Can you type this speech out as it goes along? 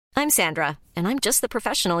I'm Sandra, and I'm just the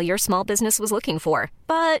professional your small business was looking for.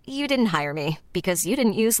 But you didn't hire me because you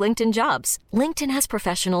didn't use LinkedIn Jobs. LinkedIn has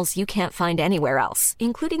professionals you can't find anywhere else,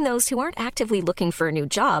 including those who aren't actively looking for a new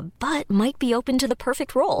job, but might be open to the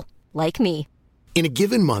perfect role, like me. In a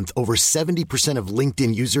given month, over 70% of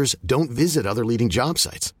LinkedIn users don't visit other leading job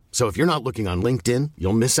sites. So if you're not looking on LinkedIn,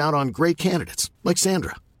 you'll miss out on great candidates like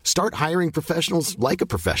Sandra. Start hiring professionals like a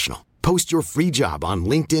professional. Post your free job on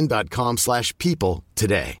linkedin.com/people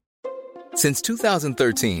today. Since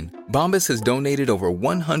 2013, Bombas has donated over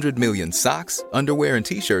 100 million socks, underwear, and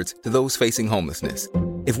T-shirts to those facing homelessness.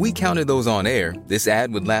 If we counted those on air, this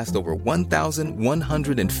ad would last over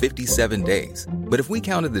 1,157 days. But if we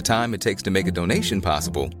counted the time it takes to make a donation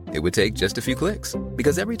possible, it would take just a few clicks.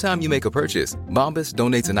 Because every time you make a purchase, Bombas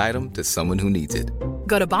donates an item to someone who needs it.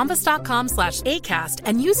 Go to bombas.com/ACAST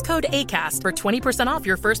and use code ACAST for 20% off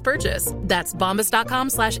your first purchase. That's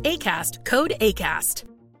bombas.com/ACAST, code ACAST.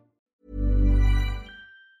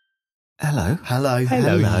 Hello. Hello.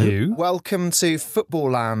 You. Welcome to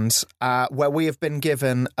Football Land, where we have been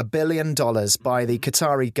given $1 billion by the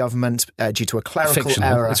Qatari government due to a clerical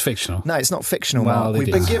error. It's fictional. No, it's not fictional, Well, Mark. it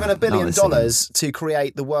We've been is. given $1 billion to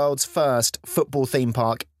create the world's first football theme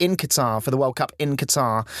park in Qatar for the World Cup in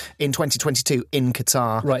Qatar in 2022 in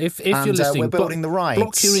Qatar. Right, if and, you're listening, we're building the rides.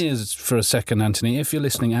 Block your ears for a second, Anthony. If you're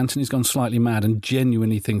listening, Anthony's gone slightly mad and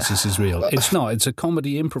genuinely thinks this is real. It's not. It's a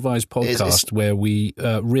comedy improvised podcast where we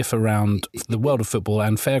riff around the world of football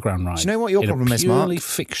and fairground rides. Do you know what your problem is, Mark? In a purely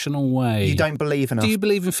fictional way. You don't believe enough. Do you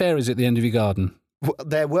believe in fairies at the end of your garden?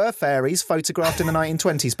 There were fairies photographed in the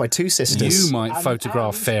 1920s by two sisters. You might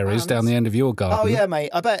photograph fairies down the end of your garden. Oh, yeah, mate.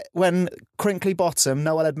 I bet when Crinkley Bottom,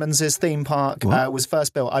 Noel Edmonds' theme park, was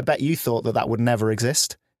first built, I bet you thought that would never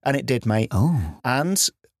exist. And it did, mate. Oh. And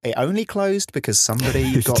it only closed because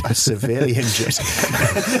somebody got severely injured.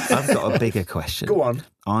 I've got a bigger question. Go on.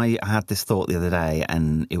 I had this thought the other day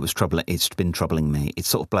and it was troubling. It's been troubling me. It's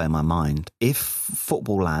sort of blowing my mind. If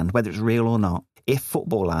Football Land, whether it's real or not, if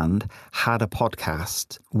Football Land had a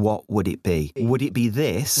podcast, what would it be? Would it be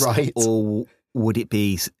this? Right. Or would it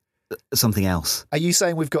be something else? Are you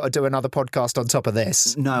saying we've got to do another podcast on top of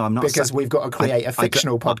this? No, I'm not. Because we've got to create a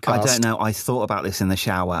fictional podcast. I don't know. I thought about this in the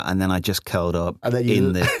shower and then I just curled up And then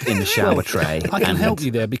in the shower tray. I can help you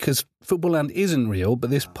there because Football Land isn't real, but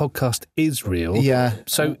this podcast is real. Yeah.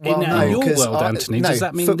 So Well, in no, your 'cause world, Anthony, does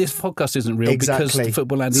that mean this podcast isn't real because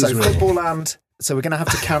Football Land is real? So Football Land. So we're going to have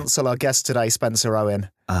to cancel our guest today, Spencer Owen.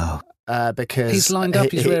 Oh. Because he's lined up,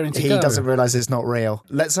 he's raring to he go. doesn't realise it's not real.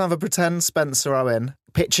 Let's have a pretend Spencer Owen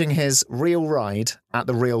pitching his real ride at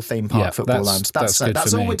the real theme park, Football Land. That's good that's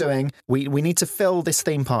for all me. we're doing. We need to fill this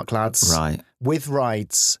theme park, lads, Right. with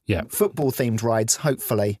rides, Yeah. football-themed rides,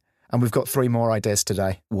 hopefully. And we've got 3 more ideas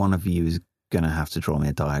today. One of you is going to have to draw me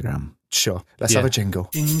a diagram. Sure. Let's have a jingle.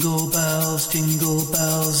 Jingle bells, jingle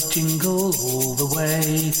all the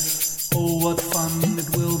way. Oh, what fun it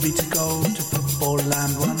will be to go to Football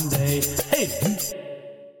Land one day. Hey!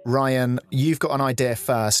 Ryan, you've got an idea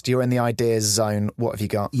first. You're in the ideas zone. What have you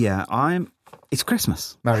got? Yeah, it's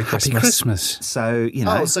Christmas. Merry Happy Christmas. Christmas. So, you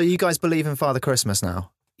know. Oh, so you guys believe in Father Christmas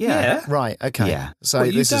now? Yeah. Right, okay. Yeah. So Well,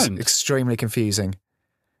 you this don't. is extremely confusing.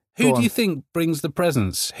 Who Go do you on. think brings the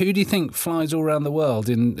presents? Who do you think flies all around the world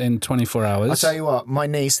in 24 hours? I'll tell you what, my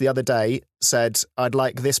niece the other day said, I'd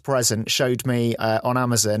like this present, showed me on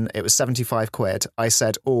Amazon, it was 75 quid. I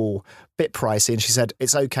said, oh, bit pricey. And she said,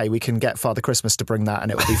 it's okay, we can get Father Christmas to bring that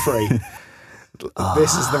and it will be free.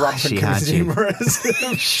 This is the rampant she had you.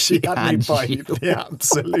 consumerism. She had me by you. the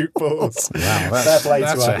absolute balls. Wow, Fair play to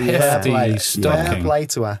that's her. a hefty stocking. Fair play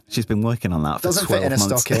to her. She's been working on that for Doesn't 12 fit in a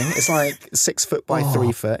months. stocking. It's like 6 foot by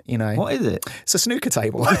 3 foot, you know. What is it? It's a snooker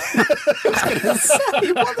table. What the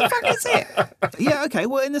fuck is it? Yeah, okay.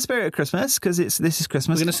 Well, in the spirit of Christmas, because this is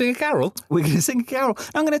Christmas. We're going to sing a carol? We're going to sing a carol.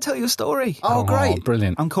 I'm going to tell you a story. Oh, great.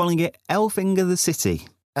 Brilliant. I'm calling it Elfinger the City.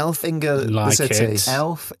 Elfinger Like the City. it.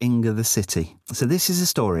 Elfinger the City. So this is a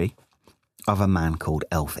story of a man called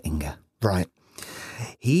Elfinger. Right.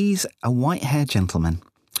 He's a white-haired gentleman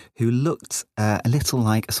who looked a little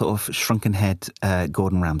like a sort of shrunken head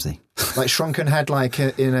Gordon Ramsay. Like shrunken head, like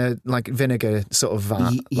in a like vinegar sort of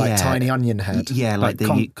vat, like yeah. tiny onion head. Yeah, Like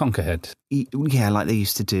Conker Head. Yeah, like they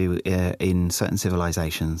used to do in certain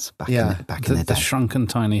civilizations back in the The day. shrunken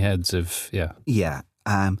tiny heads of, yeah. Yeah,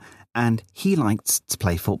 and he liked to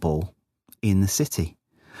play football in the city.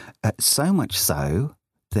 So much so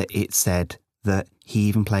that it said that he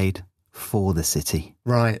even played for the city.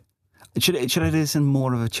 Right. Should I do this in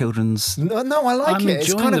more of a children's... No, I like I'm it. It's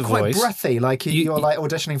enjoying kind of the quite voice. breathy, like you're like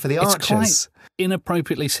auditioning for the It's Archers. quite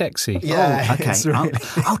inappropriately sexy. Yeah, Oh, okay. it's really...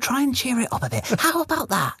 I'll try and cheer it up a bit. How about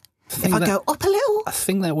that? If I go up a little. I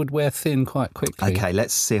think that would wear thin quite quickly. Okay,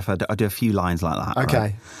 let's see if I do a few lines like that. Okay.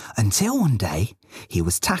 Right? Until one day, he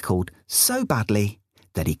was tackled so badly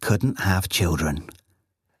that he couldn't have children.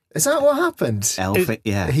 Is that what happened?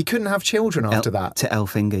 Yeah. He couldn't have children after that. To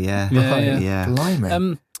Elfinger, yeah. Yeah.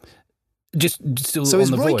 Blimey. Just still So on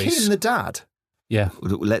is the Roy voice. Keane the dad? Yeah.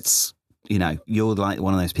 Let's, you're like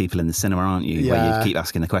one of those people in the cinema, aren't you? Yeah. Where you keep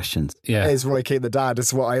asking the questions. Yeah. Is Roy Keane the dad?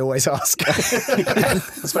 Is what I always ask,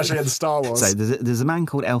 especially in Star Wars. So there's a man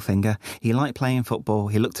called Elfinger. He liked playing football.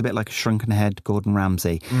 He looked a bit like a shrunken head Gordon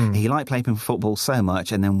Ramsay. He liked playing football so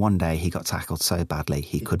much, and then one day he got tackled so badly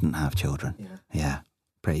he couldn't have children. Yeah.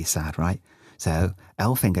 Pretty sad, right? So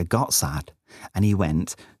Elfinger got sad, and he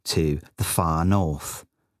went to the far north.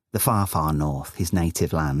 The far, far north, his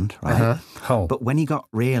native land, right? Hull. But when he got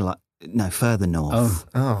further north.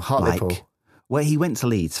 Hartlepool. Well, he went to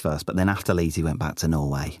Leeds first, but then after Leeds, he went back to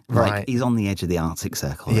Norway. Right. Like, he's on the edge of the Arctic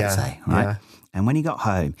Circle, let's say, right? Yeah. And when he got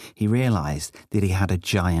home, he realised that he had a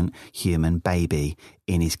giant human baby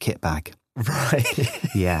in his kit bag.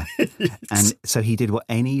 Right. Yeah. And so he did what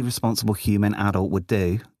any responsible human adult would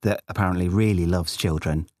do that apparently really loves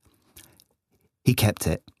children. He kept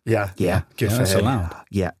it. Yeah. Yeah. Good for That's him. allowed.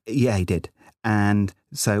 Yeah, he did. And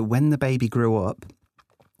so when the baby grew up,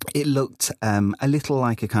 it looked a little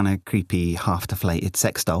like a kind of creepy, half-deflated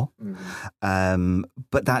sex doll.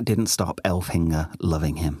 But that didn't stop Elfinger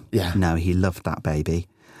loving him. Yeah. No, he loved that baby.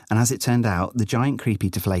 And as it turned out, the giant, creepy,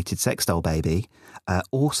 deflated sex doll baby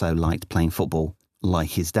also liked playing football like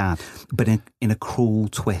his dad. But in a cruel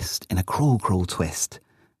twist, cruel twist,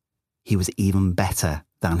 he was even better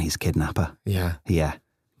than his kidnapper. Yeah. Yeah.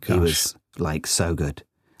 He was like so good.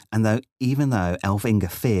 And even though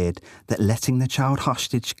Elfinger feared that letting the child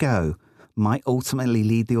hostage go might ultimately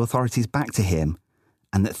lead the authorities back to him,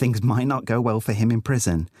 and that things might not go well for him in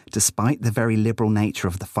prison, despite the very liberal nature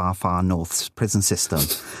of the far, far north's prison system.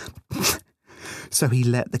 So he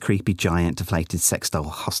let the creepy, giant, deflated sex doll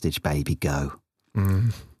hostage baby go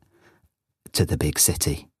to the big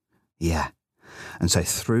city. Yeah. And so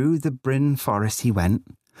through the Bryn Forest he went,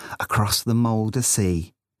 across the Mulder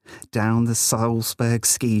Sea, down the Salzburg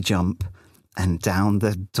ski jump, and down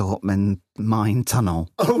the Dortmund mine tunnel.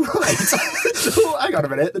 Oh, right. Hang on a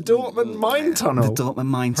minute. The Dortmund mine tunnel. The Dortmund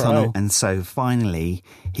mine tunnel. Right. And so finally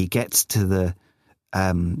he gets to the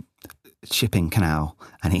shipping canal,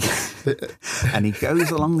 and he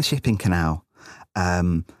goes along the shipping canal,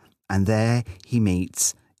 and there he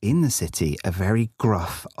meets in the city a very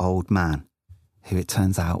gruff old man who it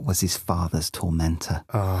turns out was his father's tormentor.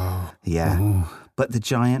 Oh. Yeah. Ooh. But the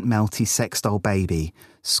giant melty sex doll baby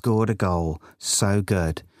scored a goal so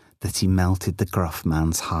good that he melted the gruff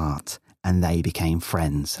man's heart, and they became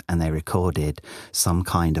friends, and they recorded some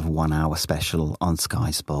kind of 1 hour special on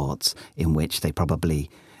Sky Sports in which the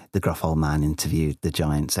gruff old man interviewed the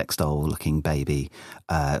giant sex doll looking baby,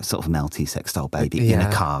 sort of melty sex doll baby in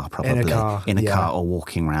a car, probably. In a car or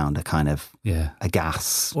walking around a kind of a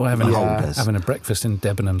gas Or having holders. having a breakfast in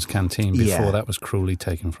Debenhams canteen before that was cruelly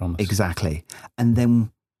taken from us. Exactly. And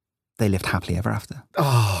then they lived happily ever after.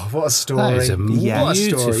 Oh, what a story. That is a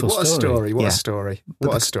beautiful What a story. What Yeah. a story.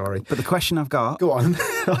 What a story. But the question I've got Go on.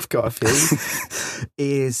 I've got a few.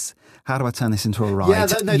 is, how do I turn this into a ride? Yeah,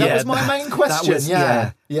 that was my main question.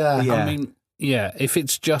 Yeah. I mean, if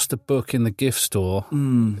it's just a book in the gift store,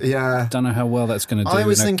 Yeah. don't know how well that's going to do. I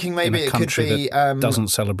was in thinking maybe in a it could country be, that doesn't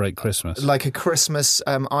celebrate Christmas. Like a Christmas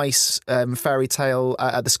ice fairy tale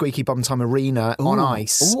at the Squeaky Bum Time Arena on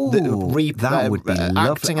ice. Ooh, that would be lovely.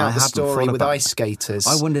 Acting I out the hadn't story thought with about ice skaters.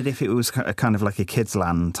 I wondered if it was kind of like a Kids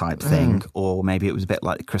Land type thing, or maybe it was a bit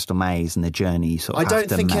like Crystal Maze and the journey sort of. I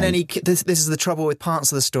don't think in any... This is the trouble with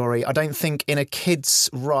parts of the story. I don't think in a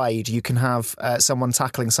kid's ride you can have someone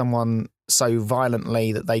tackling someone so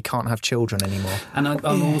violently that they can't have children anymore. And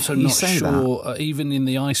I'm also you not say sure, even in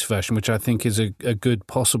the ice version, which I think is a good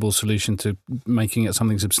possible solution to making it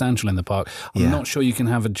something substantial in the park, I'm not sure you can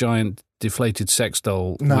have a giant deflated sex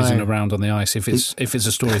doll whizzing around on the ice if it's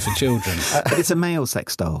a story for children. But it's a male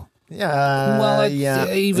sex doll. Yeah.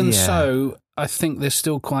 Even so, I think they're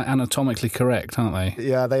still quite anatomically correct, aren't they?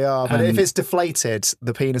 Yeah, they are. But if it's deflated,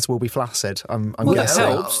 the penis will be flaccid. I'm Well, that guessing.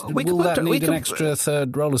 helps. Will that need an extra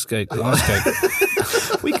third roller skate?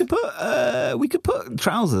 We could put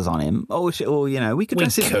trousers on him, or we could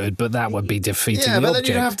dress him. We could, but that would be defeating Yeah, the but object.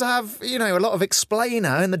 then you'd have to have, a lot of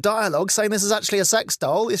explainer in the dialogue saying this is actually a sex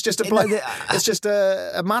doll. It's just it's just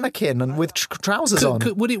a mannequin and with trousers on.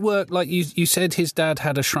 Would it work like you said? His dad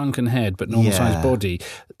had a shrunken head but normal sized body.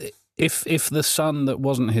 If the son that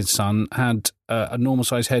wasn't his son had a normal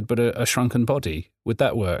sized head but a shrunken body, Would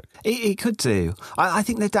that work? It could do. I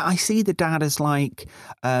think that I see the dad as like.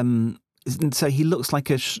 So he looks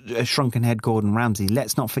like a shrunken head Gordon Ramsay.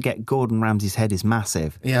 Let's not forget Gordon Ramsay's head is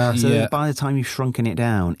massive. Yeah. So by the time you've shrunken it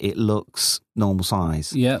down, it looks normal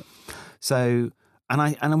size. Yeah. So,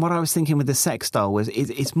 and what I was thinking with the sex doll was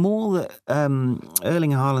it's more that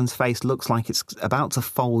Erling Haaland's face looks like it's about to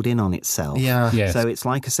fold in on itself. Yeah. Yes. So it's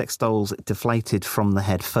like a sex doll's deflated from the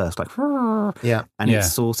head first, like Yeah. and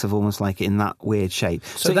it's sort of almost like in that weird shape.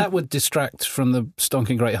 So that would distract from the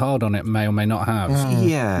stonking great hard on it may or may not have.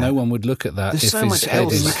 Yeah. No one would look at that. There's if so his much head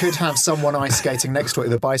else. is- You could have someone ice skating next to it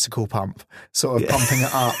with a bicycle pump, sort of pumping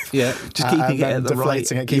it up. Yeah. Just keeping and it then at the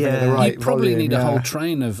deflating right. it, keeping it at the right You probably volume, need a whole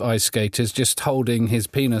train of ice skaters just holding his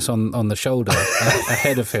penis on the shoulder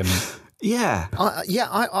ahead of him. Yeah.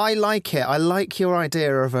 I like it. I like your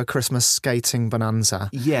idea of a Christmas skating bonanza.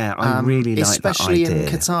 Yeah, I really like that especially idea. in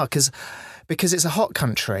Qatar, because it's a hot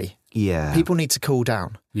country. Yeah. People need to cool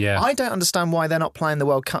down. Yeah. I don't understand why they're not playing the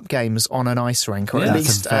World Cup games on an ice rink, or Yeah, at that's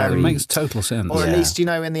least, it makes total sense. or at Yeah. least, in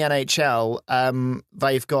the NHL,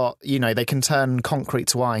 they've got, they can turn concrete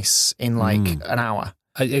to ice in like an hour.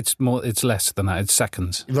 It's less than that. It's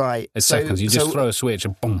seconds. Right. It's seconds. You just throw a switch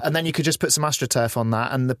and boom. And then you could just put some AstroTurf on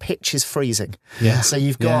that, and the pitch is freezing. Yeah. So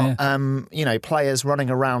you've got, players running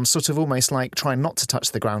around, sort of almost like trying not to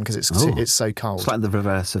touch the ground because it's so cold. It's like the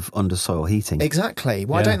reverse of undersoil heating. Exactly.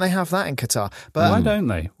 Why Yeah. don't they have that in Qatar? But Why don't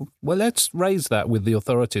they? Well, let's raise that with the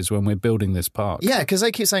authorities when we're building this park. yeah, because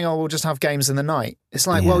they keep saying, "Oh, we'll just have games in the night." It's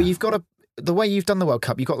like, well, you've got the way you've done the World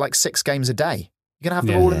Cup, you've got like 6 games a day. You're going to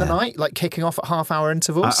have them all in the night, like kicking off at half-hour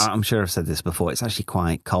intervals? I'm sure I've said this before. It's actually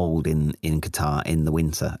quite cold in Qatar in the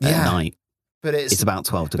winter at Yeah. night. But It's about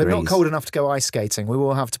 12 but degrees. not cold enough to go ice skating. We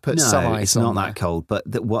will have to put some No, ice it's on not there. that cold. But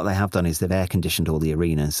what they have done is they've air conditioned all the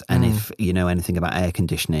arenas. And if you know anything about air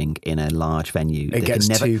conditioning in a large venue, It gets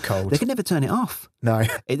too cold. They can never turn it off. No.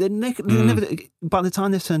 They never, by the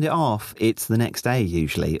time they've turned it off, it's the next day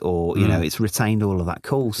usually, or it's retained all of that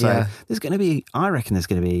cool. So Yeah. there's going to be, I reckon there's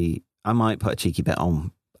going to be, I might put a cheeky bet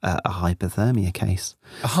on a hypothermia case.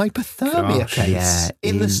 A hypothermia Gosh. case Yeah,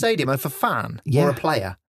 in the in- stadium of a fan or Yeah. a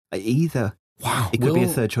player. Either. Wow. It could be a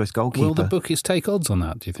Will- third choice goalkeeper. Will the bookies take odds on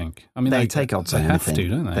that, do you think? I mean, they take odds They on have anything.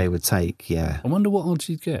 to, don't they? They would take, yeah. I wonder what odds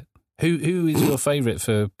you'd get. Who is your favourite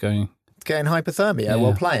for going? Getting hypothermia Yeah.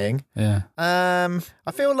 while playing. Yeah.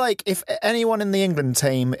 I feel like if anyone in the England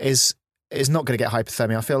team is not going to get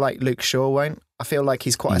hypothermia, I feel like Luke Shaw won't. I feel like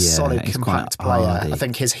he's quite a Yeah, solid, he's compact quite player. hardy. I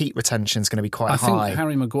think his heat retention is going to be quite I high. think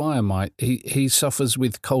Harry Maguire might. He suffers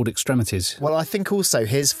with cold extremities. Well, I think also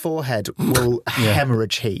his forehead will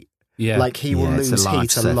hemorrhage heat. Yeah. Like he will it's lose a large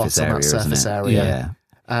heat a lot surface on that area, isn't surface it? area.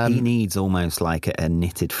 Yeah. He needs almost like a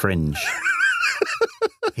knitted fringe.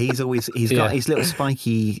 He's got his little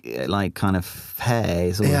spiky, like kind of hair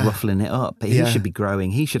is always ruffling it up. He should be growing.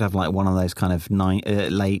 He should have like one of those kind of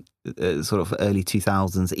late, sort of early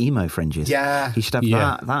 2000s emo fringes. Yeah. He should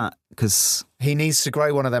have that because He needs to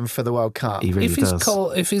grow one of them for the World Cup. he really does.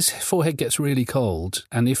 If his forehead gets really cold,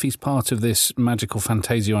 and if he's part of this magical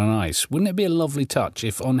fantasia on ice, wouldn't it be a lovely touch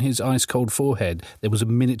if on his ice cold forehead there was a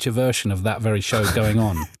miniature version of that very show going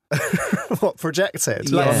on? What,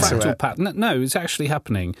 projected? Like a onto fractal it? pattern. No, it's actually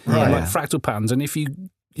happening. Right. Like fractal patterns. And if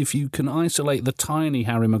you can isolate the tiny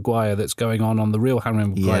Harry Maguire that's going on the real Harry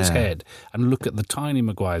Maguire's head and look at the tiny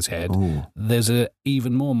Maguire's head, there's an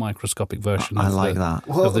even more microscopic version I of like the, that.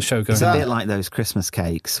 of the show going It's a on. bit like those Christmas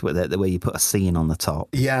cakes where you put a scene on the top.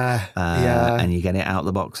 Yeah, And you get it out of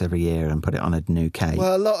the box every year and put it on a new cake.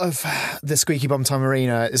 Well, a lot of the Squeaky Bum Time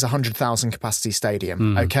Arena is a 100,000 capacity stadium.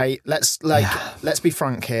 Hmm. Okay, let's be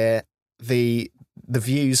frank here. The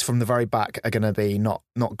views from the very back are going to be not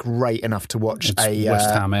great enough to watch It's a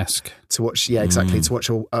West Ham-esque. to watch to watch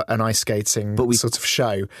an ice skating sort of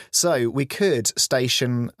show. So we could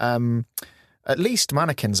station at least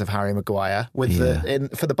mannequins of Harry Maguire with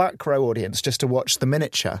for the back row audience just to watch the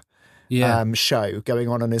miniature. Show going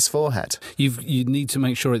on his forehead. You need to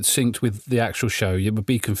make sure it's synced with the actual show. It would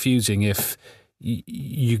be confusing if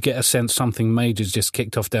you get a sense something major's just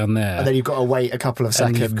kicked off down there. And then you've got to wait a couple of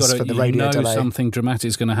seconds for the radio delay. Something dramatic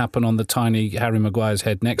is going to happen on the tiny Harry Maguire's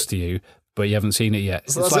head next to you, but you haven't seen it yet.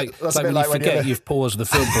 So it's like when you forget you've paused the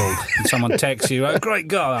football and someone texts you, "Oh, great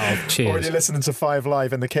goal!" Oh, Or when cheers. you're listening to 5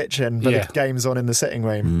 Live in the kitchen, but the game's on in the sitting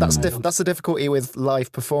room. That's the difficulty with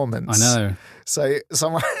live performance. I know. So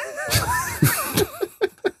someone...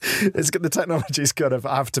 the technology's got to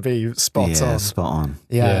have to be spot on. Spot on.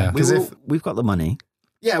 Yeah. Yeah. Because We've got the money.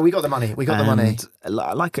 Yeah, we got the money. We got the money.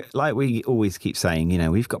 Like we always keep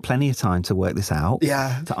saying, we've got plenty of time to work this out.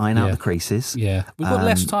 Yeah. To iron out the creases. Yeah. We've got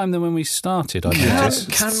less time than when we started, I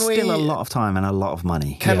noticed. Still a lot of time and a lot of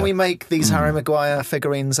money. Can we make these Harry Maguire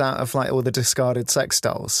figurines out of like all the discarded sex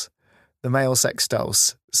dolls? The male sex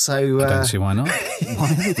dolls. So I don't see why not.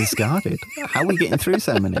 Why are they discarded? How are we getting through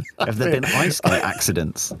so many? Have there been ice skate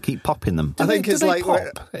accidents? Keep popping them. I think it's like pop?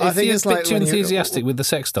 If you're a bit too enthusiastic with the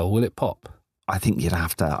sex doll, will it pop? I think you'd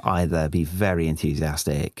have to either be very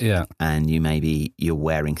enthusiastic, and you're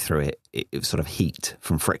wearing through it sort of heat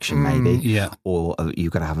from friction, maybe, or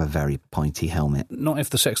you've got to have a very pointy helmet. Not if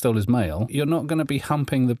the sex doll is male. You're not going to be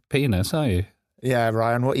humping the penis, are you? Yeah,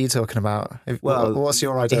 Ryan, what are you talking about? What's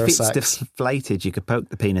your idea of sex? If it's deflated, you could poke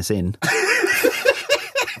the penis in.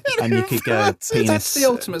 And you could go penis. That's the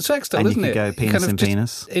ultimate sex doll, isn't it? You could go penis and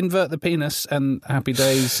penis. Invert the penis and happy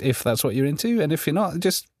days if that's what you're into. And if you're not,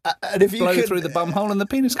 just blow through the bum hole and the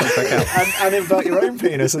penis comes back out. and invert your own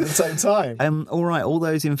penis at the same time. All right, all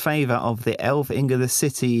those in favour of the Elf Inga the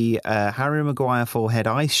City Harry Maguire forehead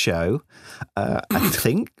ice show, I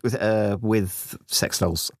think, with sex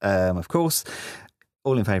dolls, of course.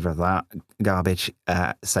 All in favour of that. Garbage.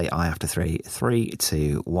 Say aye after 3. 3,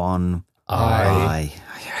 2, 1. Aye.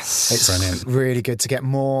 Yes. It's brilliant. Really good to get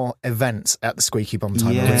more events at the Squeaky Bum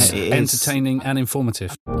Time. Yeah, it's entertaining and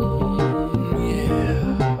informative.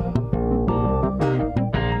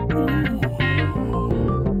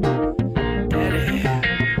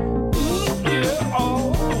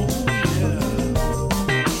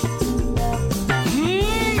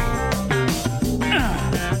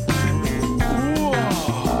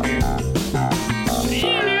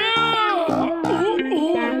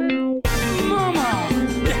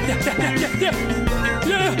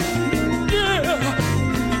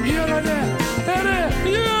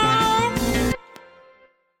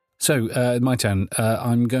 So, my turn.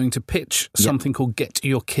 I'm going to pitch something called Get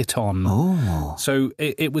Your Kit On. Oh. So,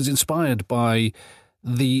 it was inspired by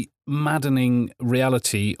the maddening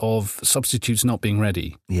reality of substitutes not being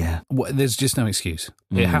ready. Yeah. There's just no excuse.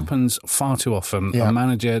 It happens far too often. A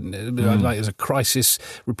manager, like there's a crisis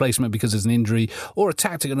replacement because there's an injury, or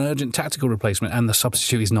an urgent tactical replacement, and the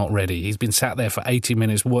substitute is not ready. He's been sat there for 80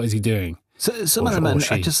 minutes. What is he doing? So some of them are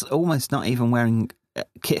just almost not even wearing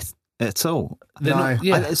kit at all.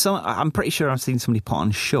 I'm pretty sure I've seen somebody put on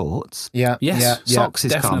shorts. Socks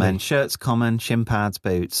is definitely common, shirts common, shin pads,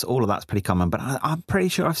 boots, all of that's pretty common. But I'm pretty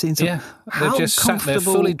sure I've seen some. Yeah, they've just sat there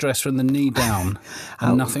fully dressed from the knee down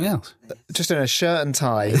and nothing else. Just in a shirt and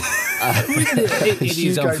tie. It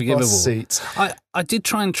is unforgivable. I did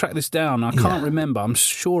try and track this down. I can't remember. I'm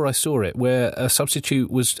sure I saw it where a substitute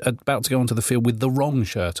was about to go onto the field with the wrong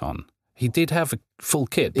shirt on. He did have a full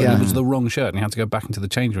kit, but it was the wrong shirt, and he had to go back into the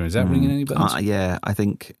change room. Is that ringing any bells? I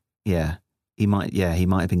think he might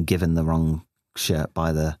have been given the wrong shirt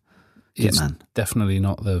by the kit man. Definitely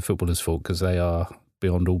not the footballers' fault because they are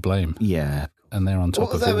beyond all blame. Yeah, and they're on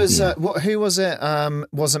top of it. There was who was it?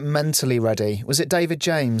 Wasn't mentally ready? Was it David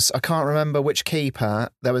James? I can't remember which keeper.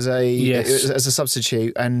 There was as a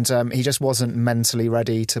substitute, and he just wasn't mentally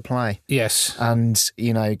ready to play. Yes, and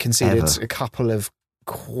conceded a couple of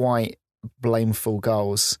quite blameful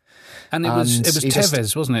goals. And it was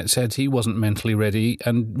Tevez, wasn't it? Said he wasn't mentally ready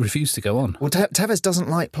and refused to go on. Well, Tevez doesn't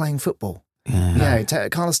like playing football.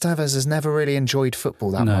 Carlos Tevez has never really enjoyed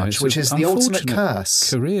football that much, which is the ultimate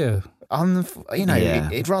curse. Career.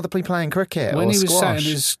 He'd rather be playing cricket when or he was squash. sat in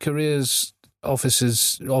his career's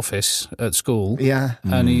office at school. Yeah.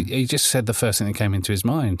 And he just said the first thing that came into his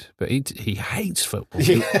mind. But he hates football.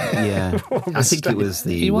 Yeah. I think it was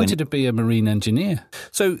he wanted to be a marine engineer.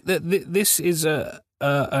 So this is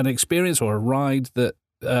an experience or a ride that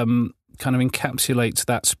kind of encapsulates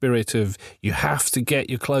that spirit of you have to get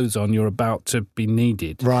your clothes on, you're about to be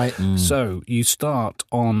needed. Right. So you start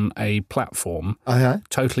on a platform,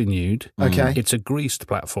 totally nude. Okay. It's a greased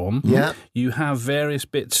platform. Yeah. You have various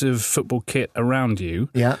bits of football kit around you.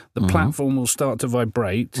 Yeah. The platform will start to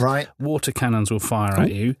vibrate. Right. Water cannons will fire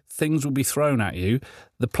at you. Things will be thrown at you.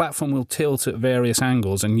 The platform will tilt at various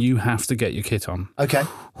angles and you have to get your kit on. Okay.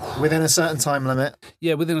 Within a certain time limit?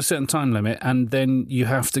 Yeah, within a certain time limit. And then you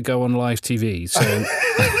have to go on live TV. So,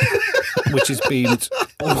 which has been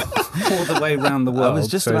all the way around the world. I was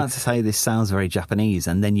just about to say this sounds very Japanese,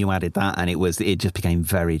 and then you added that and it just became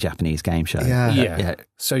very Japanese game show. Yeah.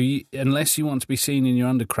 So unless you want to be seen in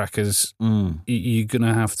your undercrackers, you're going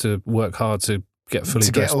to have to work hard to get fully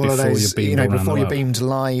to dressed get all of before those, you're beamed around before the you're world. beamed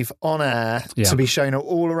live on air to be shown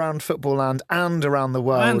all around Football Land and around the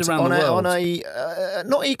world. And around the world. On a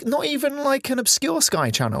not even like an obscure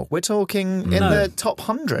Sky channel. We're talking in the top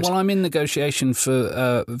 100. Well, I'm in negotiation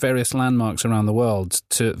for various landmarks around the world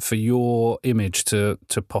for your image to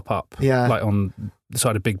pop up, like on the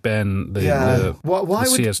side of Big Ben, the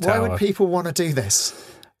Sears Tower. Why would people want to do this?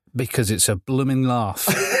 Because it's a blooming laugh.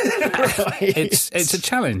 Right. It's a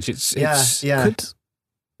challenge. It's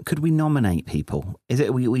Could we nominate people? Is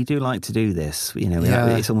it we do like to do this?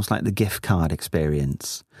 It's almost like the gift card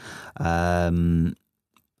experience. And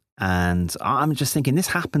I'm just thinking this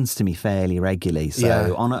happens to me fairly regularly.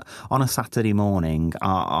 So on a Saturday morning,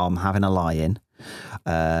 I'm having a lie-in.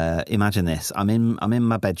 Imagine this: I'm in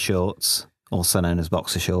my bed shorts, also known as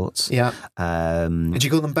boxer shorts. Yeah. Did you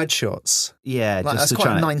call them bed shorts? Yeah, like, that's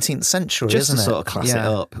quite 19th century, just isn't to it? sort of class it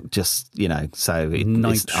up. Just so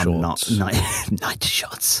night shorts. Night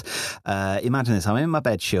shorts. Imagine this: I'm in my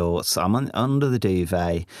bed shorts. I'm under the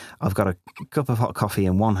duvet. I've got a cup of hot coffee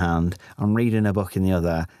in one hand. I'm reading a book in the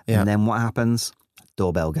other. And then what happens?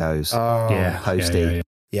 Doorbell goes. Oh, Posty.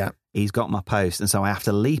 Yeah. He's got my post, and so I have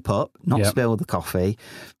to leap up, not spill the coffee,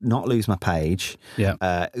 not lose my page,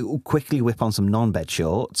 quickly whip on some non-bed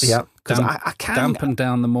shorts. Yeah. Because I can dampen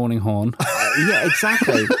down the morning horn. Yeah,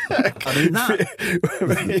 exactly. I mean,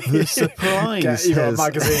 the surprise. You've got a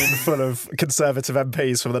magazine full of Conservative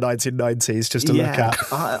MPs from the 1990s just to look at.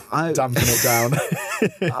 Dampen it down.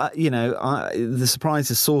 The surprise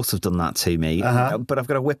has sort of done that to me. But I've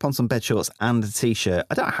got to whip on some bed shorts and a T-shirt.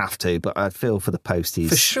 I don't have to, but I feel for the posties.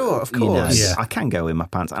 For sure, of course. I can go in my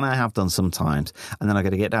pants, and I have done sometimes. And then I've got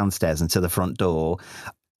to get downstairs and to the front door,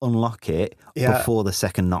 unlock it before the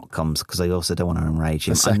second knock comes, because I also don't want to enrage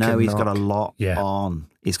him. I know he's got a lot on.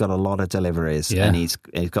 He's got a lot of deliveries, and he's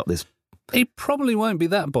got this. He probably won't be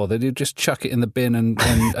that bothered. He'll just chuck it in the bin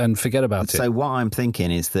and forget about it. So what I'm thinking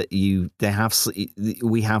is that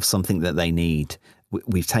we have something that they need.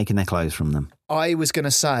 We've taken their clothes from them. I was going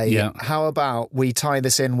to say, how about we tie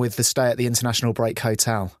this in with the stay at the International Break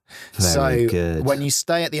Hotel? Very good. When you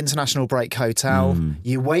stay at the International Break Hotel,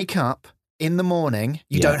 you wake up in the morning,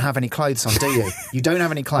 you don't have any clothes on, do you? You don't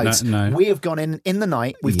have any clothes. No. We have gone in the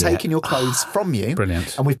night, we've taken your clothes from you.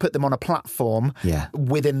 Brilliant. And we've put them on a platform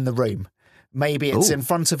within the room. Maybe it's in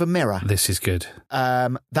front of a mirror. This is good.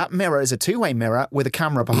 That mirror is a two-way mirror with a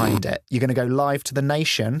camera behind it. You're going to go live to the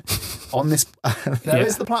nation on this. There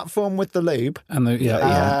is the platform with the lube. And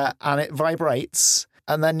and it vibrates.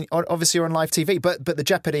 And then obviously you're on live TV. But the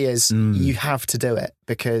jeopardy is you have to do it,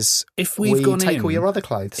 because if we've gone take in, all your other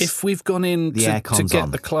clothes. If we've gone in to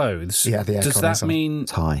get the clothes, does that mean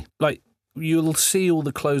it's high? Like, you'll see all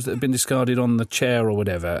the clothes that have been discarded on the chair or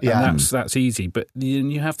whatever, and that's easy. But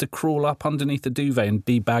you have to crawl up underneath the duvet and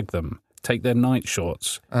debag them. Take their night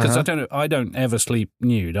shorts, because I don't ever sleep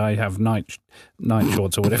nude. I have night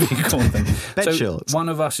shorts or whatever you call them. Bed shorts. One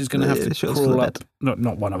of us is going to have to crawl up.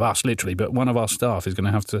 Not one of us, literally, but one of our staff is going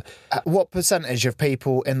to have to. What percentage of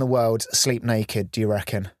people in the world sleep naked, do you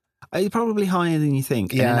reckon? Probably higher than you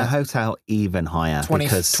think. And in a hotel, even higher.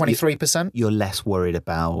 23%? You're less worried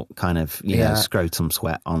about kind of, scrotum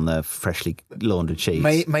sweat on the freshly laundered sheets.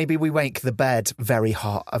 Maybe we make the bed very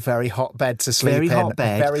hot, a very hot bed to sleep very in. Hot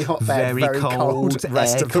bed, very hot bed, very cold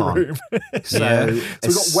rest of the room. So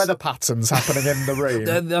we've got weather patterns happening in the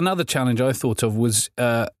room. Another challenge I thought of was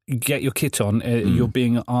get your kit on. You're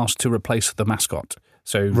being asked to replace the mascot.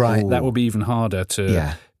 So that will be even harder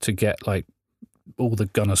to get, like, all the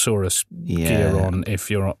Gunnosaurus gear on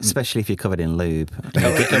if you're, especially if you're covered in lube.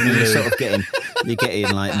 You're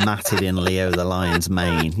getting like matted in Leo the Lion's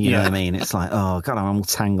mane. You know what I mean? It's like, oh God, I'm all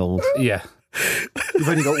tangled. Yeah. You've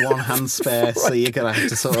only got one hand spare, so you're going to have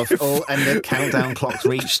to sort of. And the countdown clock's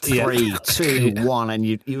reached 3, 2, 1, and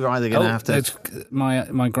you're either going to have to.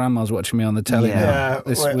 My grandma's watching me on the telly now.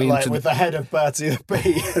 With the head of Bertie the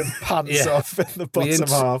Bee and pants off in the bottom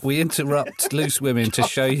half. We interrupt Loose Women to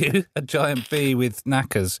show you a giant bee with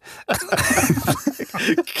knackers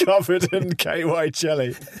covered in KY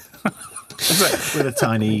jelly. With a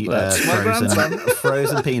tiny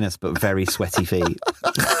frozen penis, but very sweaty feet.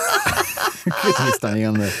 You're standing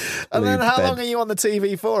on the and then how long are you on the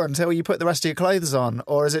TV for until you put the rest of your clothes on?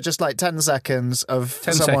 Or is it just like 10 seconds of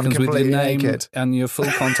someone completely with your name naked? And your full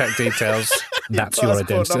contact details. That's your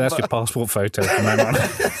identity. That's your passport photo from then on.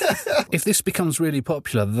 If this becomes really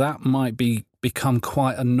popular, that might become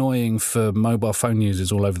quite annoying for mobile phone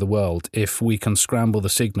users all over the world if we can scramble the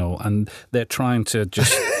signal and they're trying to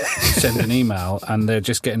just send an email and they're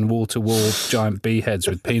just getting wall-to-wall giant bee heads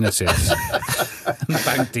with penises and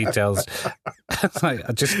bank details. Like,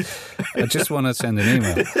 I just want to send an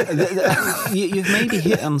email. You've maybe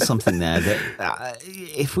hit on something there that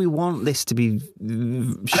if we want this to be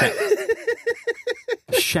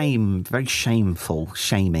very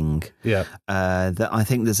shaming. Yeah. That I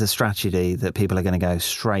think there's a strategy that people are going to go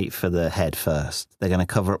straight for the head first. They're going to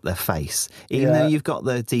cover up their face. Even though you've got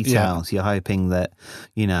the details, you're hoping that,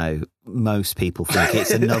 most people think it's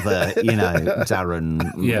another, Darren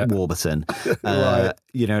Warburton. Right.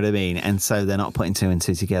 You know what I mean? And so they're not putting two and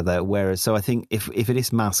two together. Whereas, so I think if it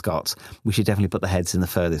is mascots, we should definitely put the heads in the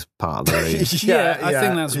furthest part of the room. I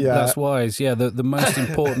think that's wise. Yeah, the most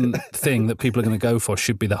important thing that people are going to go for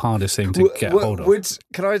should be the hardest thing to get hold of.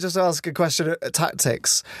 Can I just ask a question of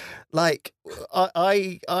tactics? Like,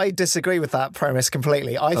 I disagree with that premise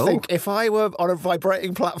completely. I think if I were on a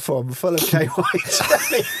vibrating platform full of KY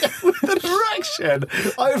jelly with an erection,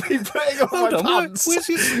 I would be putting on my pants. Where's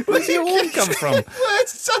your horn come from?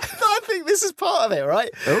 I think this is part of it, right?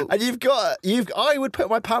 Oh. And I would put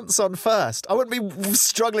my pants on first. I wouldn't be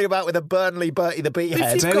struggling about with a Burnley Bertie the Bee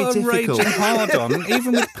head. If you've got a raging hard on,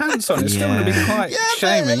 even with pants on, it's still going to be quite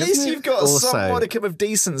shaming. But at least you've got some modicum of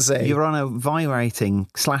decency. You're on a vibrating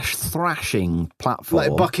 / thrashing platform,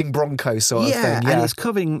 like a bucking bronco sort of thing. Yeah, and it's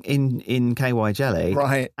covering in KY jelly,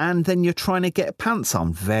 right? And then you're trying to get pants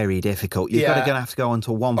on. Very difficult. You're going to have to go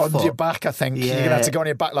onto one foot. On your back, I think. You're going to have to go on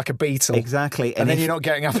your back like a beetle. Exactly. And then you're not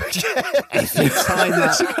getting up again. If you time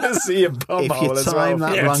that, you're going to see your bum hole as well.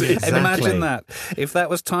 That wrong, exactly. Imagine that. If that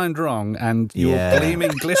was timed wrong and your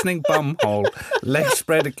gleaming, glistening bum hole, legs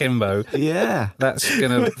spread akimbo. Yeah. That's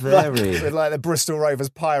going to vary. With like the Bristol Rovers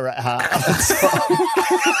pirate hat.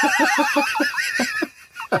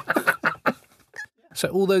 So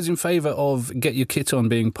all those in favour of Get Your Kit On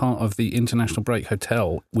being part of the International Break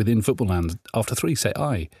Hotel within Football Land, after three, say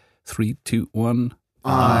aye. 3, 2, 1.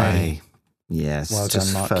 Aye. Yes. Well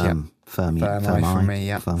just done, Mark. Firm aye from me,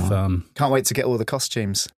 yeah. Firm. Can't wait to get all the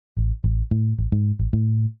costumes.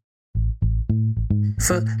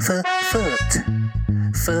 Foot.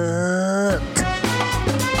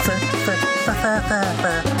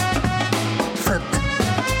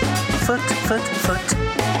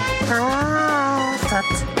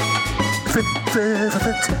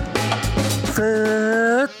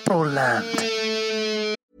 Football Land.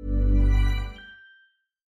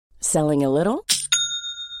 Selling a little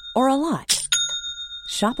or a lot?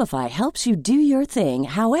 Shopify helps you do your thing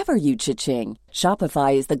however you cha-ching.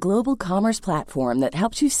 Shopify is the global commerce platform that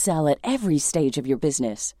helps you sell at every stage of your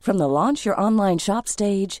business. From the launch your online shop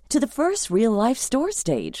stage to the first real-life store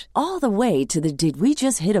stage, all the way to the did we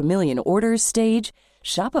just hit a million orders stage.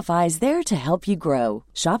 Shopify is there to help you grow.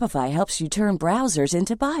 Shopify helps you turn browsers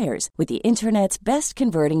into buyers with the internet's best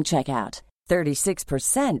converting checkout.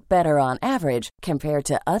 36% better on average compared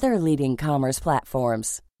to other leading commerce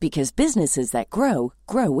platforms. Because businesses that grow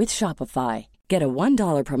with Shopify. Get a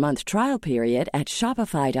 $1 per month trial period at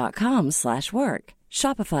shopify.com/work.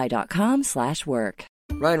 Shopify.com/work.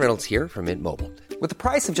 Ryan Reynolds here from Mint Mobile. With the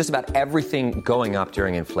price of just about everything going up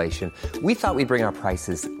during inflation, we thought we'd bring our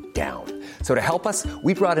prices down. So to help us,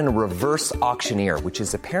 we brought in a reverse auctioneer, which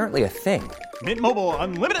is apparently a thing. Mint Mobile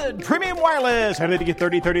Unlimited Premium Wireless. How to get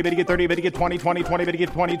 30, 30, bit to get 30, bit to get 20, 20, 20, bit to get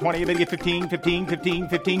 20, 20, bit to get 15, 15, 15,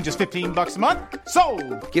 15, just $15 a month?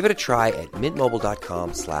 Sold! Give it a try at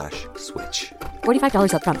mintmobile.com/switch.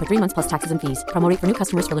 $45 up front for 3 months plus taxes and fees. Promo rate for new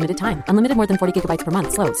customers for limited time. Unlimited more than 40 gigabytes per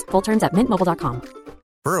month. Slows full terms at mintmobile.com.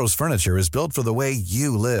 Burrow's furniture is built for the way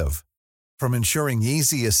you live. From ensuring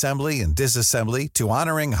easy assembly and disassembly to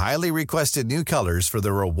honoring highly requested new colors for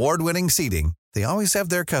their award-winning seating, they always have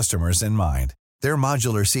their customers in mind. Their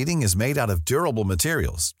modular seating is made out of durable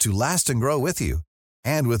materials to last and grow with you.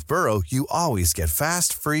 And with Burrow, you always get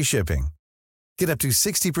fast, free shipping. Get up to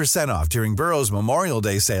 60% off during Burrow's Memorial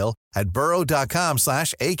Day sale at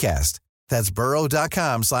burrow.com/ACAST. That's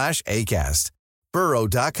burrow.com/ACAST.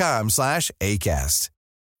 burrow.com/ACAST.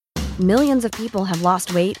 Millions of people have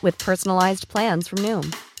lost weight with personalized plans from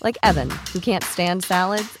Noom. Like Evan, who can't stand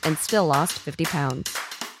salads and still lost 50 pounds.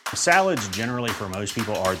 Salads generally for most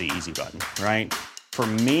people are the easy button, right? For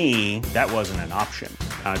me, that wasn't an option.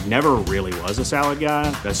 I never really was a salad guy.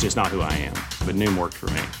 That's just not who I am. But Noom worked for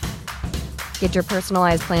me. Get your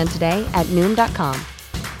personalized plan today at Noom.com.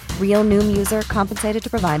 Real Noom user compensated to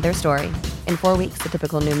provide their story. In 4 weeks, the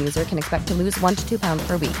typical Noom user can expect to lose 1 to 2 pounds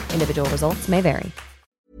per week. Individual results may vary.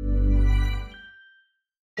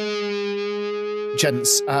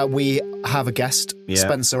 Gents, we have a guest,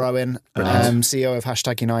 Spencer Owen, CEO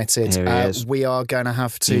of #United. Here he is. We are going to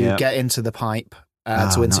have to get into the pipe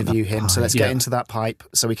to interview him. So let's get into that pipe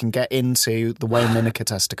so we can get into the Wayne Lineker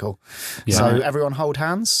testicle. Yeah. So everyone hold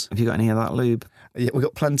hands. Have you got any of that lube? Yeah, we've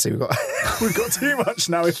got plenty. We've got too much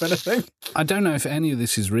now, if anything. I don't know if any of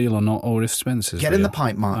this is real or not, or if Spencer's Get real. in the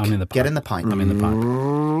pipe, Mark. I'm in the pipe. Get in the pipe. I'm in the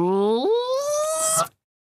pipe.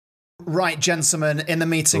 Right, gentlemen, in the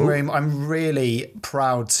meeting room, I'm really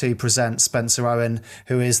proud to present Spencer Owen,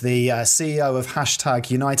 who is the CEO of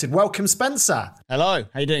 #United. Welcome, Spencer. Hello,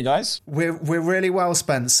 how you doing, guys? We're really well,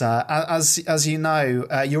 Spencer. As you know,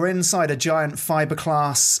 you're inside a giant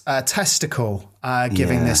fiberglass testicle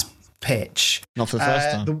giving this pitch. Not for the first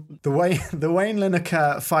time. The Wayne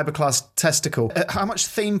Lineker fiberglass testicle. How much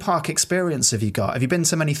theme park experience have you got? Have you been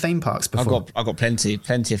to many theme parks before? I've got plenty of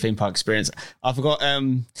theme park experience. I forgot.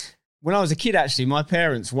 When I was a kid, actually, my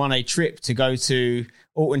parents won a trip to go to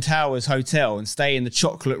Alton Towers Hotel and stay in the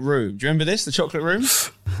chocolate room. Do you remember this? The chocolate room?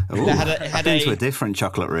 I've been to a different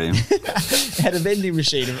chocolate room. It had a vending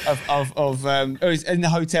machine it was in the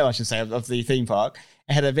hotel, I should say, of the theme park.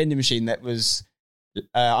 It had a vending machine that was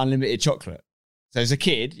unlimited chocolate. So as a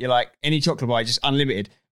kid, you're like, any chocolate bar, just unlimited.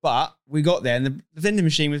 But we got there and the vending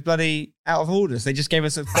machine was bloody out of order. So they just gave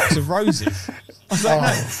us a box of roses. I was like,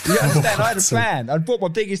 no, you don't understand. I had a plan. I'd bought my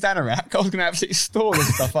biggest anorak. I was going to absolutely store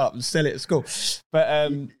this stuff up and sell it at school. But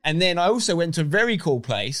and then I also went to a very cool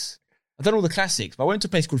place. I've done all the classics, but I went to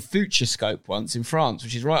a place called Futurescope once in France,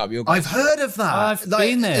 which is right up your... I've heard of that. I've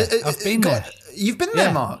been there. You've been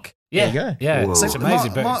there, Mark? Yeah, there you go. Yeah, so it's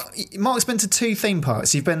amazing. Mark's been to 2 theme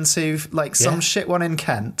parks. You've been to some shit one in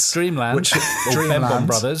Kent, Dreamland, Dreamland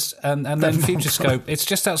Brothers, and then Futurescope. It's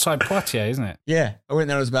just outside Poitiers, isn't it? Yeah, I went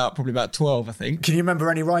there. I was probably about 12, I think. Can you remember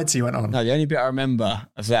any rides you went on? No, the only bit I remember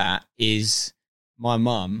of that is my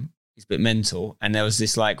mum is a bit mental, and there was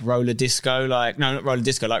this like roller disco, like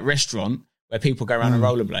restaurant where people go around on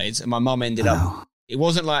rollerblades, and my mum ended up. It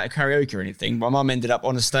wasn't like a karaoke or anything. My mum ended up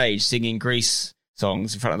on a stage singing Grease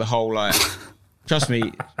songs in front of the whole, like, trust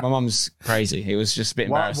me, my mum's crazy. It was just a bit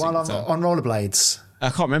embarrassing. While on rollerblades? I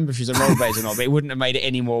can't remember if she was on rollerblades or not, but it wouldn't have made it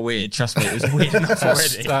any more weird. Trust me, it was weird enough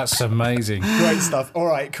already. That's amazing. Great stuff. All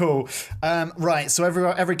right, cool. Right, so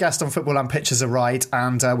every guest on Football Land pitches a ride,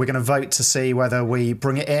 and we're going to vote to see whether we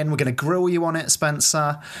bring it in. We're going to grill you on it,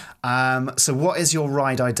 Spencer. So what is your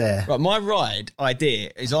ride idea? Right, my ride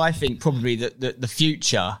idea is, I think, probably the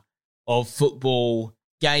future of football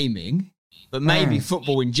gaming, but maybe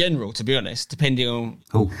football in general, to be honest, depending on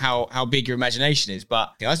how big your imagination is.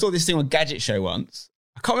 But I saw this thing on Gadget Show once.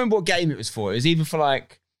 I can't remember what game it was for. It was either for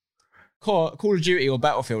like Call of Duty or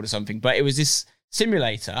Battlefield or something. But it was this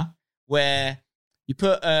simulator where you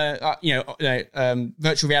put,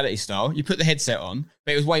 virtual reality style, you put the headset on,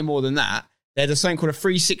 but it was way more than that. There's something called a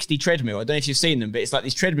 360 treadmill. I don't know if you've seen them, but it's like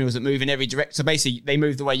these treadmills that move in every direction. So basically, they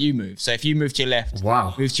move the way you move. So if you move to your left,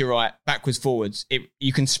 move to your right, backwards, forwards,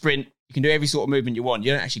 you can sprint. You can do every sort of movement you want.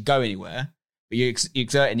 You don't actually go anywhere, but you're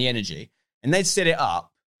exerting the energy. And they'd set it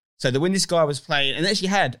up so that when this guy was playing, and they actually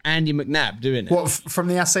had Andy McNabb doing it. What, from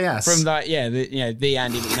the SAS? From the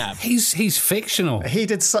Andy McNabb. He's fictional. He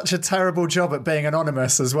did such a terrible job at being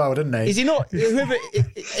anonymous as well, didn't he? Is he not?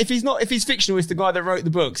 If he's fictional, it's the guy that wrote the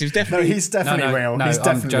books. He's definitely. No, he's definitely real. No, he's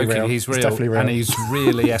definitely I'm joking. real. He's real. Definitely real. And he's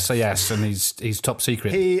really SAS, and he's top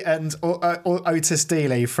secret. He and Otis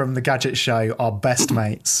Dealey from the Gadget Show are best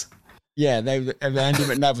mates. Yeah, Andy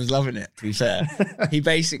McNabb was loving it, to be fair. He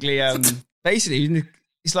basically,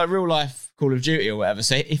 it's like real life Call of Duty or whatever.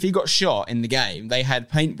 So if he got shot in the game, they had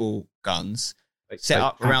paintball guns set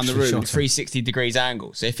up around the room at 360 degrees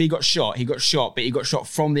angle. So if he got shot, but he got shot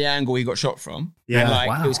from the angle he got shot from. Yeah,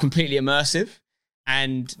 and it was completely immersive.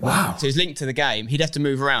 And so it's linked to the game. He'd have to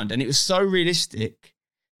move around. And it was so realistic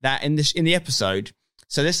that in the episode,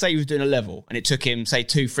 so let's say he was doing a level and it took him, say,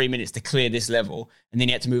 2-3 minutes to clear this level, and then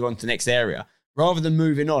he had to move on to the next area. Rather than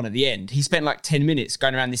moving on at the end, he spent like 10 minutes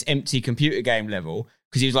going around this empty computer game level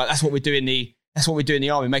because he was like, that's what we do in the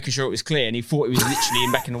army, making sure it was clear. And he thought he was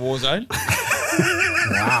literally back in the war zone.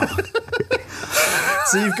 Wow.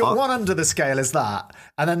 So you've got one end of the scale is that,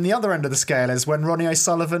 and then the other end of the scale is when Ronnie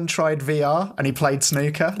O'Sullivan tried VR and he played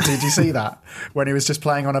snooker. Did you see that? When he was just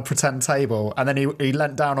playing on a pretend table, and then he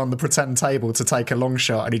leant down on the pretend table to take a long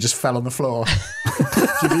shot, and he just fell on the floor.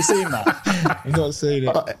 Have you seen that? I've not seen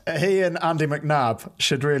it. He and Andy McNabb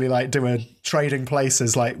should really do a trading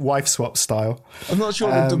places like wife swap style. I'm not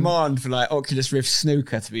sure the demand for like Oculus Rift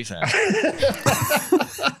snooker, to be fair.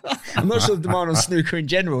 I'm not sure the demand on snooker in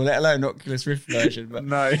general, let alone Oculus Rift version. But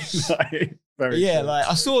no. Very true. Like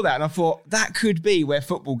I saw that and I thought that could be where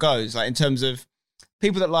football goes, like in terms of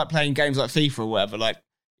people that like playing games like FIFA or whatever, like,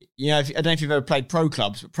 you know, I don't know if you've ever played pro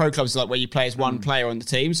clubs, but pro clubs are like where you play as one player on the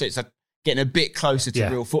team. So it's like getting a bit closer to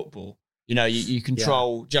real football. You know, you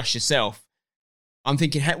control just yourself. I'm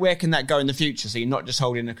thinking, where can that go in the future? So you're not just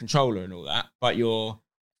holding a controller and all that, but you're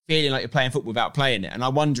feeling like you're playing football without playing it. And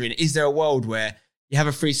I'm wondering, is there a world where you have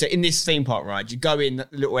in this theme park ride, you go in a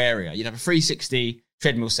little area, you'd have a 360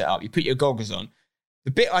 treadmill set up, you put your goggles on.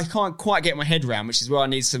 The bit I can't quite get my head around, which is where I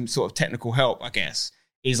need some sort of technical help, I guess,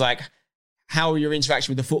 is like how your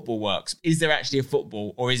interaction with the football works. Is there actually a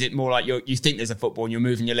football, or is it more like you think there's a football and you're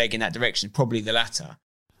moving your leg in that direction? Probably the latter.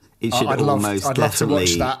 It should I'd love to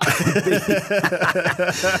watch that.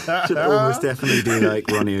 Should almost definitely be like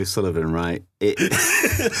Ronnie O'Sullivan, right?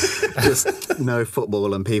 Just no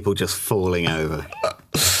football and people just falling over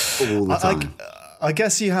all the time. I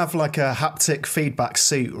guess you have like a haptic feedback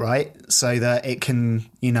suit, right? So that it can,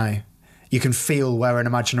 you can feel where an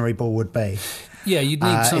imaginary ball would be. Yeah, you'd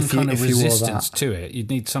need some kind of resistance to it. You'd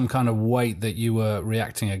need some kind of weight that you were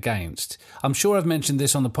reacting against. I'm sure I've mentioned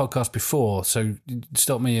this on the podcast before, so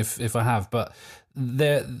stop me if I have, but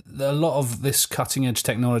a lot of this cutting edge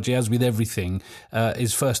technology, as with everything,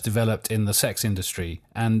 is first developed in the sex industry,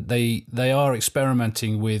 and they are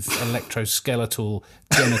experimenting with electroskeletal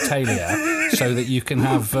genitalia so that you can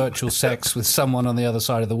have virtual sex with someone on the other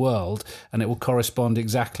side of the world, and it will correspond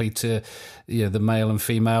exactly to the male and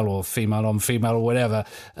female, or female on female, or whatever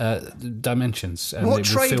dimensions. And what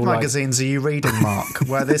trade magazines are you reading, Mark,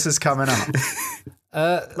 where this is coming up?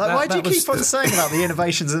 Why do you keep on saying about the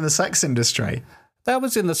innovations in the sex industry? That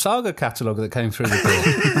was in the Saga catalogue that came through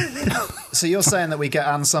the door. So you're saying that we get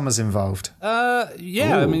Anne Summers involved?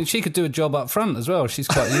 Yeah. Ooh. I mean, she could do a job up front as well. She's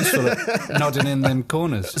quite useful at nodding in them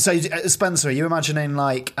corners. So, Spencer, are you imagining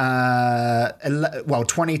like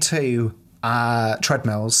 22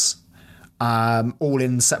 treadmills, all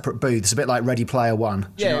in separate booths, a bit like Ready Player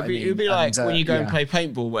One? Yeah, it'd be like when you go and play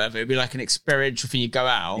paintball or whatever, it'd be like an experiential thing. You go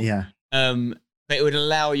out. Yeah. But it would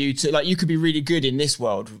allow you to, like, you could be really good in this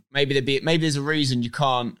world. Maybe there's a reason you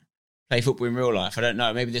can't play football in real life. I don't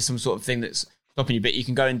know. Maybe there's some sort of thing that's stopping you, but you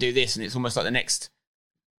can go and do this, and it's almost like the next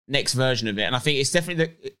version of it. And I think it's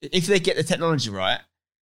definitely if they get the technology right,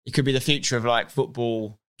 it could be the future of like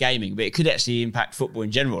football gaming, but it could actually impact football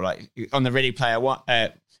in general. Like on the Ready Player One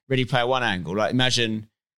angle, like imagine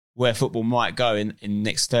where football might go in the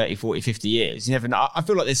next 30, 40, 50 years. You never know. I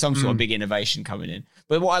feel like there's some sort of big innovation coming in.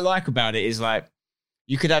 But what I like about it is like,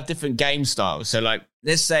 you could have different game styles. So like,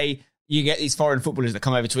 let's say you get these foreign footballers that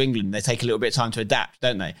come over to England. They take a little bit of time to adapt,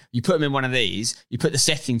 don't they? You put them in one of these, you put the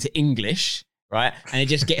setting to English, right? And they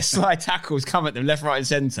just get slide tackles come at them left, right and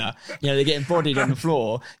centre. They're getting bodied on the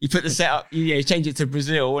floor. You put the setup, you change it to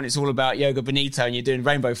Brazil and it's all about Yoga Bonito and you're doing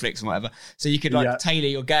rainbow flicks and whatever. So you could tailor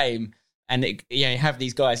your game and have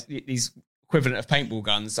these guys, these equivalent of paintball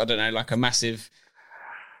guns. I don't know, like a massive...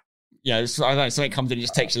 I don't know, something comes in and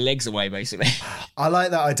just takes your legs away, basically. I like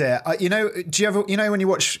that idea. Do you ever, when you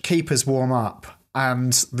watch keepers warm up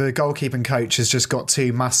and the goalkeeping coach has just got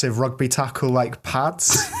two massive rugby tackle like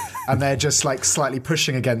pads and they're just like slightly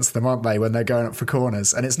pushing against them, aren't they, when they're going up for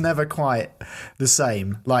corners? And it's never quite the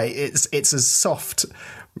same. Like it's a soft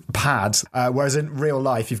pad, whereas in real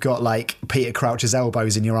life you've got like Peter Crouch's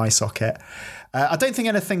elbows in your eye socket. I don't think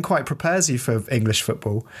anything quite prepares you for English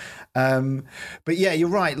football. But yeah, you're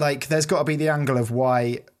right. Like, there's got to be the angle of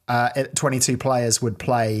why 22 players would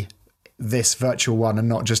play this virtual one and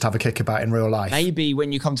not just have a kickabout in real life. Maybe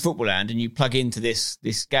when you come to Football Land and you plug into this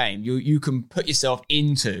game, you can put yourself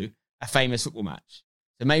into a famous football match.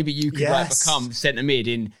 So maybe you could become centre mid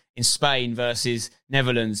in Spain versus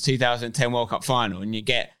Netherlands 2010 World Cup final, and you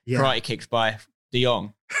get karate kicked by De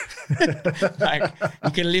Jong. Like,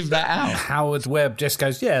 you can live that out. Howard Webb just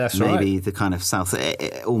goes, yeah, that's right. Maybe the kind of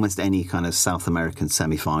almost any kind of South American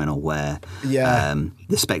semi-final where the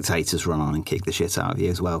spectators run on and kick the shit out of you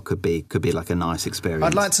as well could be like a nice experience.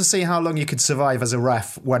 I'd like to see how long you could survive as a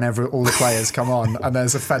ref whenever all the players come on and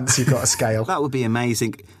there's a fence you've got to scale. That would be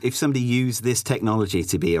amazing if somebody used this technology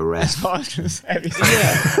to be a ref. That's what I was going to say.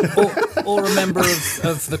 Yeah. or a member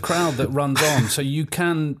of the crowd that runs on, so you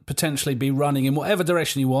can potentially be running in whatever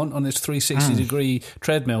direction you want on this 360-degree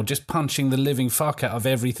treadmill, just punching the living fuck out of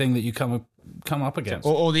everything that you come up against.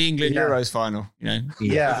 Or the England Euros final,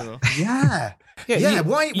 Yeah.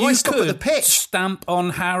 Why stop at the pitch? Stamp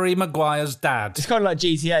on Harry Maguire's dad. It's kind of like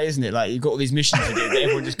GTA, isn't it? Like, you've got all these missions to do, but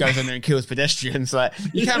everyone just goes on there and kills pedestrians. Like,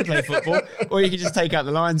 you can play football, or you can just take out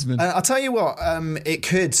the linesman. I'll tell you what, it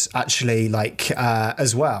could actually,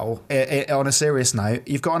 as well, on a serious note,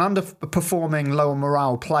 you've got an underperforming, lower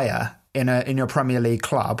morale player in your Premier League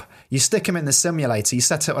club. You stick him in the simulator, you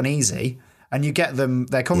set it on easy, and you get them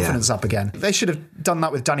their confidence up again. They should have done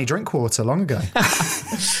that with Danny Drinkwater long ago.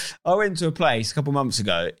 I went to a place a couple of months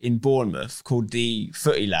ago in Bournemouth called the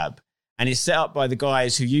Footy Lab, and it's set up by the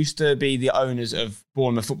guys who used to be the owners of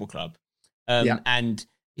Bournemouth Football Club. And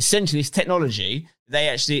essentially, it's technology. They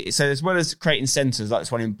actually, so as well as creating centres like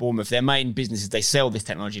this one in Bournemouth, their main business is they sell this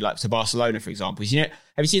technology, like to Barcelona, for example. You know,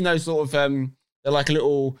 have you seen those sort of, they're like a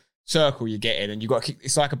little circle you get in, and you got to kick,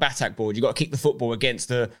 it's like a batak board. You got to kick the football against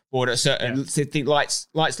the board at a certain, lights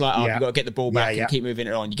light up. You got to get the ball back and keep moving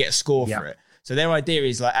it on. You get a score for it. So their idea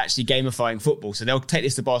is like actually gamifying football. So they'll take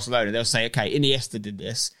this to Barcelona. They'll say, okay, Iniesta did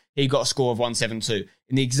this. He got a score of 172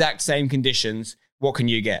 in the exact same conditions. What can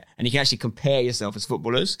you get? And you can actually compare yourself as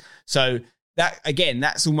footballers. So that, again,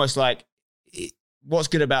 that's almost like, what's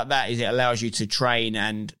good about that is it allows you to train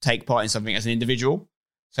and take part in something as an individual.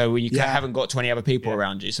 So when you haven't got 20 other people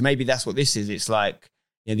around you. So maybe that's what this is. It's like,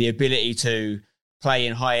 you know, the ability to play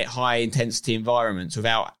in high intensity environments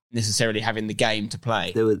without necessarily having the game to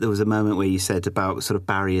play. There was a moment where you said about sort of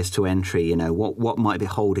barriers to entry, you know, what might be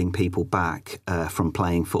holding people back from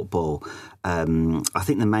playing football. I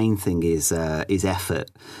think the main thing is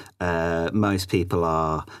effort. Most people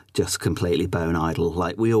are just completely bone idle.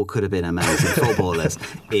 Like, we all could have been amazing footballers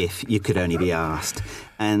if you could only be asked.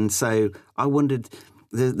 And so I wondered,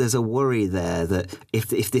 there's a worry there that if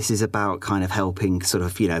this is about kind of helping sort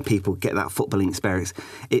of, you know, people get that footballing experience,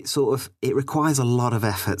 it requires a lot of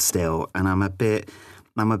effort still, and I'm a bit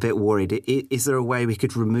worried. Is there a way we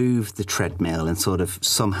could remove the treadmill and sort of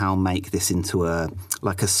somehow make this into a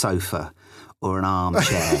sofa or an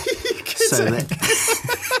armchair, so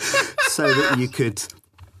that you could.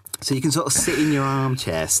 So you can sort of sit in your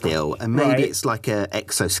armchair still, and maybe it's like a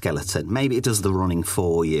exoskeleton. Maybe it does the running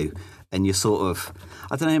for you, and you're sort of,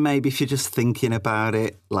 I don't know, maybe if you're just thinking about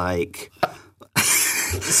it, like.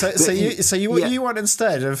 So you want,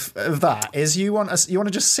 instead of that, is you want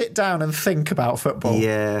to just sit down and think about football.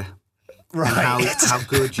 Yeah. Right. How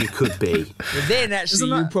good you could be. But then actually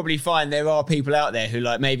you'll probably find there are people out there who,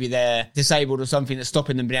 like, maybe they're disabled or something that's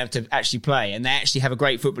stopping them being able to actually play, and they actually have a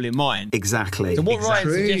great football in mind. Exactly. So what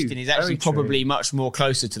Ryan's suggesting is actually probably much more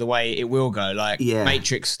closer to the way it will go, like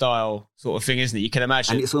Matrix style sort of thing, isn't it? You can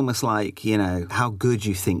imagine. And it's almost like, you know, how good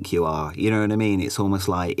you think you are. You know what I mean? It's almost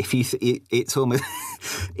like if you, it's almost,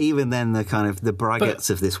 even then the kind of the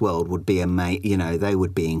braggarts of this world would be you know, they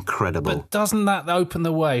would be incredible. But doesn't that open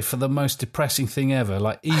the way for the most depressing thing ever?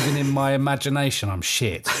 Like, even in my imagination, I'm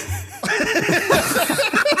shit.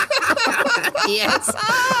 Yes.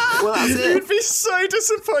 Well, that's it. You'd be so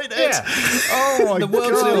disappointed. Yeah. Oh my the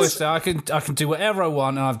world's God. the oyster. I can do whatever I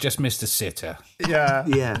want, and I've just missed a sitter. Yeah.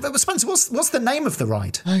 Yeah. But Spencer, what's the name of the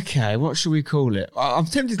ride? Okay, what should we call it? I'm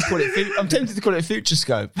tempted to call it Future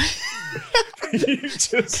Scope.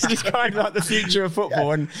 It's kind of like the future of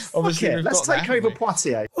football, and obviously let's take over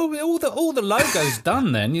Poitiers. Well, all the logo's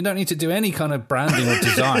done. Then you don't need to do any kind of branding or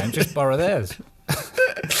design. Just borrow theirs.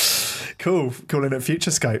 Cool. Calling it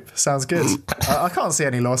Futurescope. Sounds good. I can't see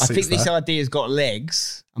any lawsuits. I think this idea's got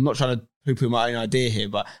legs. I'm not trying to poo-poo my own idea here,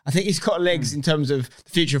 but I think it's got legs in terms of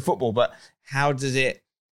the future of football. But how does it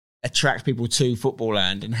attract people to football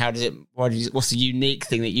land, and what's the unique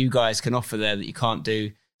thing that you guys can offer there that you can't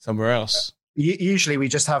do somewhere else? Usually we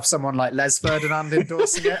just have someone like Les Ferdinand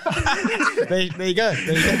endorsing it. There you go.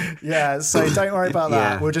 Yeah, so don't worry about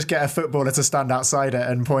that. We'll just get a footballer to stand outside it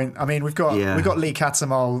and point. I mean, we've got Lee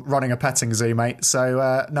Cattermole running a petting zoo, mate.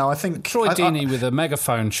 So no, I think Troy Deeney with a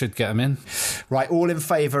megaphone should get him in. Right, all in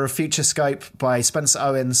favour of Futurescope by Spencer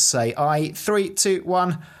Owens. Say aye. 3, 2,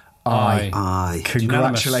 1. Aye.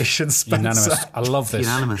 Congratulations, Spencer. Unanimous. I love this.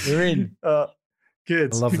 Unanimous. You're in.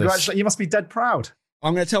 Good. I love this. You must be dead proud.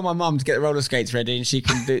 I'm going to tell my mum to get the roller skates ready, and she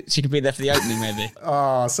can be there for the opening, maybe.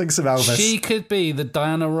 Oh, sing some Elvis. She could be the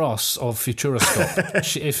Diana Ross of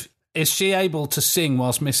Futuroscope. Is she able to sing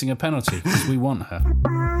whilst missing a penalty? Because we want her.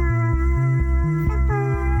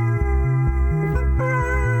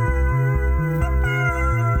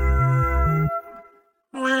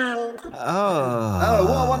 Oh,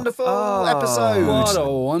 what a wonderful episode. What a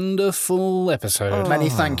wonderful episode. Many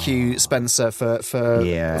thank you, Spencer,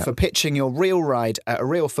 for pitching your real ride at a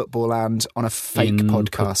real football land on a fake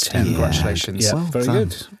podcast. Congratulations. Yeah, very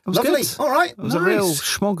good. Lovely. Good. All right. It was a real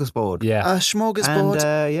smorgasbord. Yeah. A smorgasbord.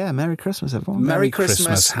 And Merry Christmas, everyone. Merry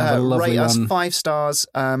Christmas. Have a lovely rate us one. 5 stars.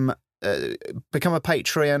 Become a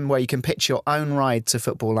Patreon where you can pitch your own ride to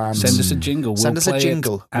Football Land. Send us a jingle.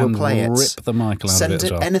 We'll play it. Rip the Michael out Send of it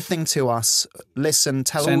as well. anything to us. Listen,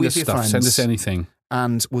 tell Send all us of your stuff. friends. Send us anything.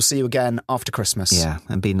 And we'll see you again after Christmas. Yeah,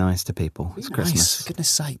 and be nice to people. It's Christmas. Nice, for goodness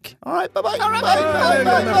sake. All right, bye-bye.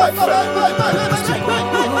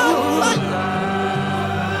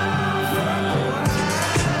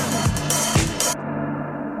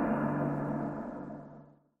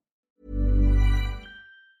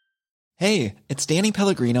 Hey, it's Danny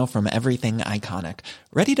Pellegrino from Everything Iconic.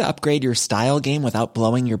 Ready to upgrade your style game without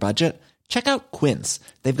blowing your budget? Check out Quince.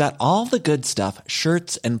 They've got all the good stuff,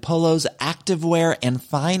 shirts and polos, activewear, and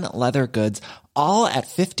fine leather goods, all at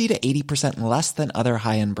 50 to 80% less than other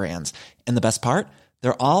high-end brands. And the best part?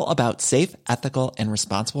 They're all about safe, ethical, and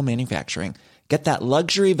responsible manufacturing. Get that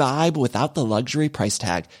luxury vibe without the luxury price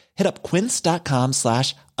tag. Hit up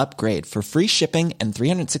quince.com/upgrade for free shipping and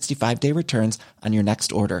 365-day returns on your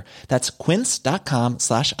next order. That's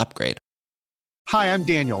quince.com/upgrade. Hi, I'm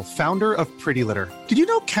Daniel, founder of Pretty Litter. Did you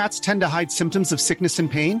know cats tend to hide symptoms of sickness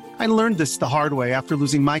and pain? I learned this the hard way after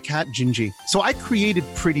losing my cat, Gingy. So I created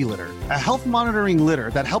Pretty Litter, a health monitoring litter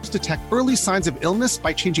that helps detect early signs of illness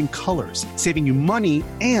by changing colors, saving you money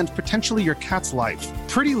and potentially your cat's life.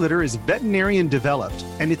 Pretty Litter is veterinarian developed,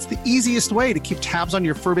 and it's the easiest way to keep tabs on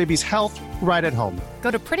your fur baby's health right at home.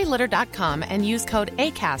 Go to prettylitter.com and use code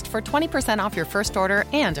ACAST for 20% off your first order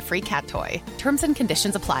and a free cat toy. Terms and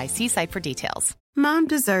conditions apply. See site for details. Mom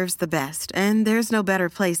deserves the best, and there's no better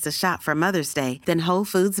place to shop for Mother's Day than Whole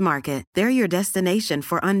Foods Market. They're your destination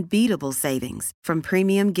for unbeatable savings, from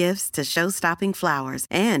premium gifts to show-stopping flowers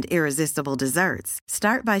and irresistible desserts.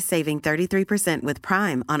 Start by saving 33% with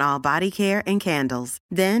Prime on all body care and candles.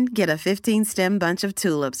 Then get a 15-stem bunch of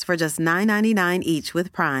tulips for just $9.99 each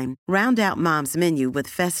with Prime. Round out Mom's menu with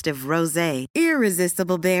festive rosé,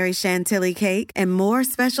 irresistible berry chantilly cake, and more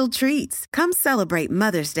special treats. Come celebrate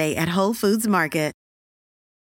Mother's Day at Whole Foods Market.